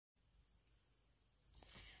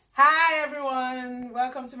Hi everyone,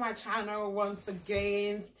 welcome to my channel once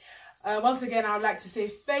again. I would like to say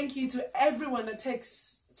thank you to everyone that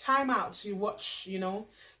takes time out to watch,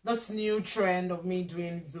 this new trend of me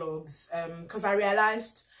doing vlogs. Because I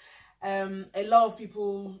realized a lot of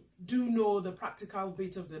people do know the practical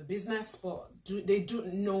bit of the business, but they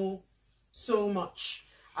don't know so much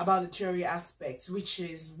about the theory aspects, which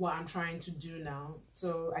is what I'm trying to do now.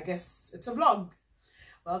 So I guess it's a vlog.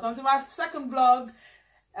 Welcome to my second vlog.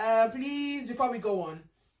 Please, before we go on,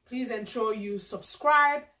 please ensure you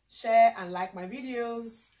subscribe, share and like my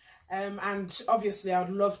videos, and obviously I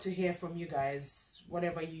would love to hear from you guys,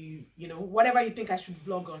 whatever you think I should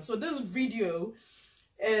vlog on. So this video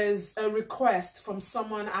is a request from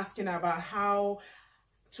someone asking about how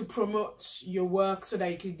to promote your work so that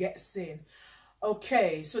you can get seen.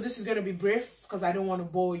 Okay, so this is going to be brief because I don't want to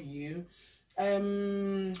bore you.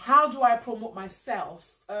 How do I promote myself?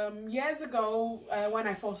 Years ago, when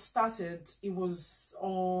I first started, it was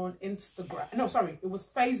on Instagram. No, sorry, it was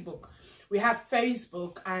Facebook. We had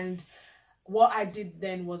Facebook, and what I did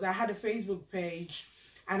then was I had a Facebook page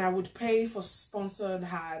and I would pay for sponsored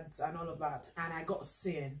ads and all of that, and I got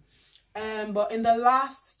seen. But in the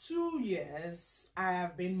last 2 years, I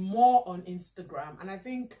have been more on Instagram, and I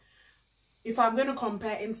think if I'm going to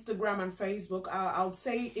compare Instagram and Facebook, I would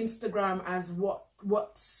say Instagram as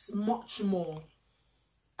what's much more,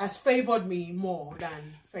 has favored me more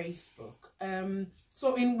than Facebook.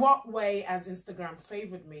 So in what way has Instagram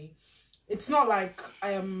favored me? It's not like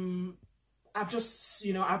I've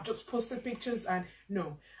just posted pictures, and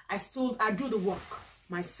no, I do the work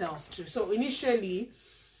myself too. So initially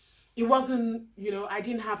it wasn't, I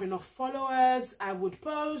didn't have enough followers. I would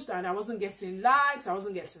post and I wasn't getting likes, I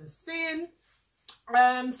wasn't getting seen.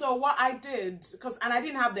 So what I did, and I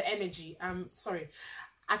didn't have the energy, sorry,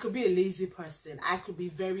 I could be a lazy person. I could be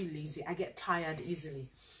very lazy. I get tired easily.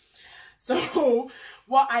 So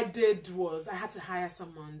what I did was I had to hire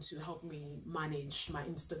someone to help me manage my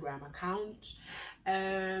Instagram account.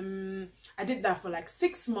 I did that for like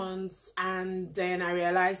 6 months, and then I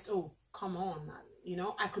realized, oh, come on,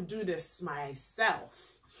 I could do this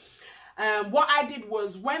myself. What I did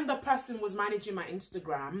was, when the person was managing my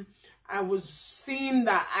Instagram, I was seeing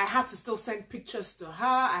that I had to still send pictures to her.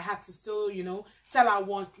 I had to still, tell her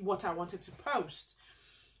what I wanted to post.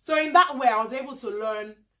 So in that way, I was able to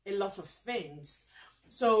learn a lot of things.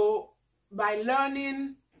 So by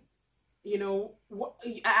learning,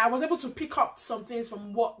 I was able to pick up some things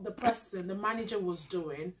from what the manager was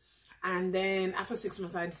doing. And then after 6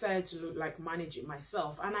 months, I decided to manage it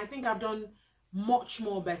myself. And I think I've done much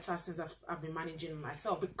more better since I've been managing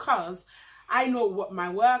myself, because I know what my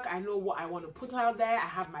work, I know what I want to put out there. I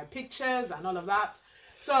have my pictures and all of that.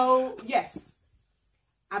 So yes,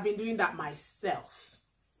 I've been doing that myself.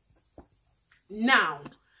 Now,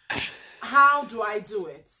 how do I do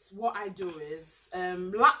it? What I do is,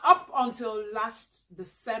 up until last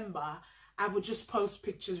December, I would just post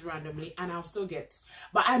pictures randomly and I'll still get.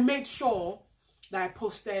 But I made sure that I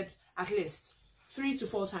posted at least 3 to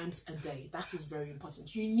 4 times a day. That is very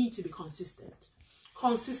important. You need to be consistent.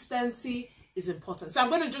 Consistency is important. So I'm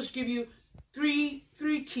going to just give you three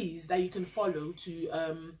keys that you can follow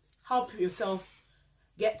to help yourself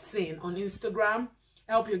get seen on Instagram,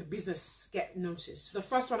 help your business get noticed. The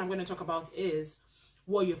first one I'm going to talk about is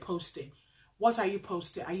what you're posting. What are you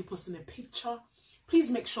posting? Are you posting a picture?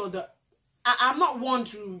 Please make sure that I'm not one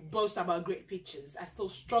to boast about great pictures. I still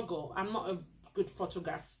struggle. I'm not a good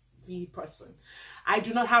photography person. I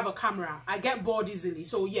do not have a camera. I get bored easily.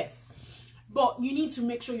 So yes, but you need to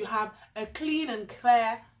make sure you have a clean and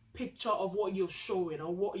clear picture of what you're showing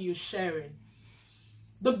or what you're sharing.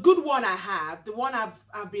 The good one I have, the one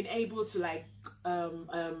I've been able to that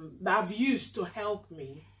I've used to help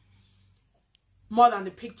me more than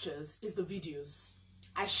the pictures, is the videos.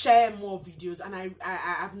 I share more videos, and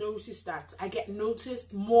I've noticed that I get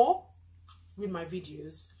noticed more with my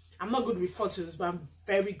videos. I'm not good with photos, but I'm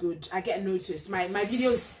very good. I get noticed. My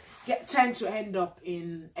videos tend to end up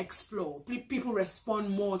in explore. People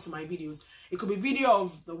respond more to my videos. It could be video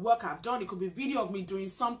of the work I've done. It could be video of me doing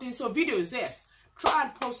something. So videos, yes. Try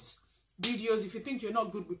and post videos if you think you're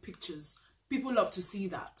not good with pictures. People love to see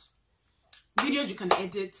that. Videos you can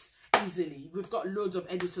edit easily. We've got loads of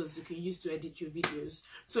editors you can use to edit your videos.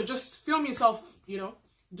 So just film yourself,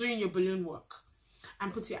 doing your balloon work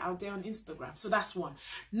and put it out there on Instagram. So that's one.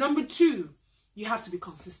 Number 2, you have to be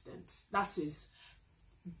consistent. That is,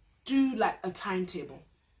 do like a timetable.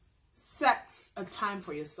 Set a time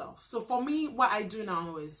for yourself. So for me, what I do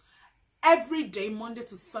now is every day, Monday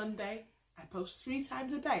to Sunday, I post 3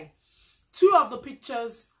 times a day. 2 of the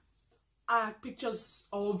pictures are pictures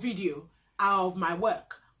or video of my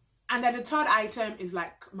work. And then the third item is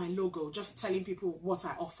like my logo, just telling people what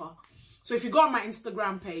I offer. So if you go on my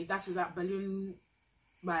Instagram page, that is at Balloons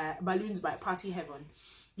by Partyheaven,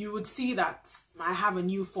 you would see that I have a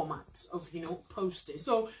new format of, you know, posting.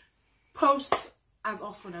 So post as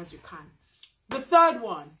often as you can. The third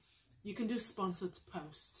one, you can do sponsored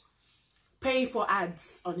posts. Pay for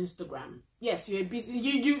ads on Instagram. Yes, you're busy.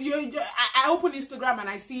 I open Instagram and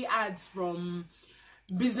I see ads from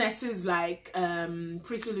businesses like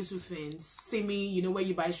Pretty Little Things, Simi, you know, where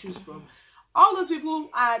you buy shoes from. All those people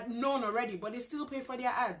are known already, but they still pay for their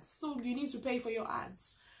ads. So you need to pay for your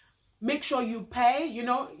ads. Make sure you pay. You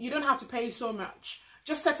know, you don't have to pay so much.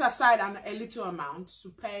 Just set aside a little amount to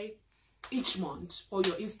pay each month for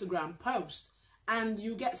your Instagram post, and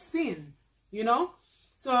you get seen, you know.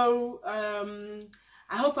 So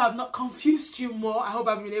I hope I've not confused you more. I hope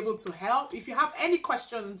I've been able to help. If you have any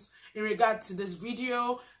questions in regard to this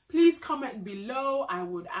video, please comment below. I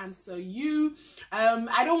would answer you.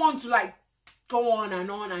 I don't want to like go on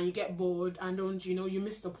and you get bored and don't, you know, you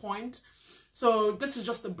miss the point. So this is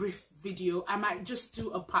just a brief video. I might just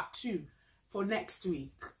do a part 2 for next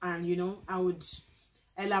week, and you know, I would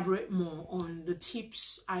elaborate more on the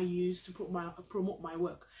tips I use to promote my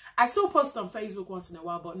work. I still post on Facebook once in a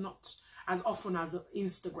while, but not as often as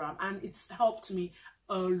Instagram, and it's helped me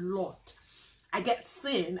a lot. I get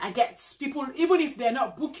seen, I get people, even if they're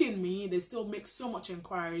not booking me, they still make so much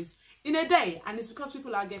inquiries in a day, and it's because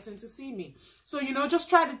people are getting to see me. So, you know, just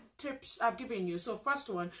try the tips I've given you. So first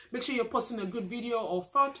one, make sure you're posting a good video or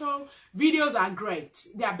photo. Videos are great.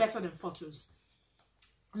 They are better than photos.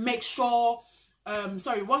 Make sure,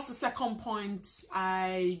 sorry, what's the second point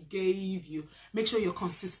I gave you? Make sure you're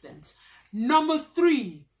consistent. Number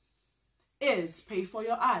 3 is pay for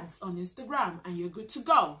your ads on Instagram, and you're good to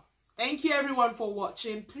go. Thank you everyone for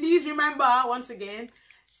watching. Please remember, once again,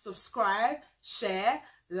 subscribe, share,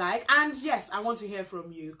 like, and yes, I want to hear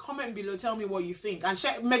from you. Comment below, tell me what you think, and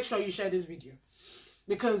share, make sure you share this video,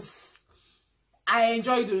 because I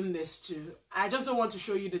enjoy doing this too. I just don't want to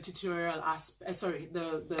show you the tutorial aspect,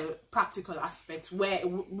 the practical aspect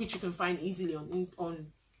which you can find easily on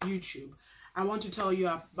YouTube. I want to tell you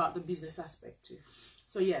about the business aspect too.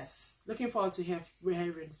 So yes, looking forward to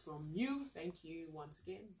hearing from you. Thank you once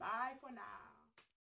again. Bye for now.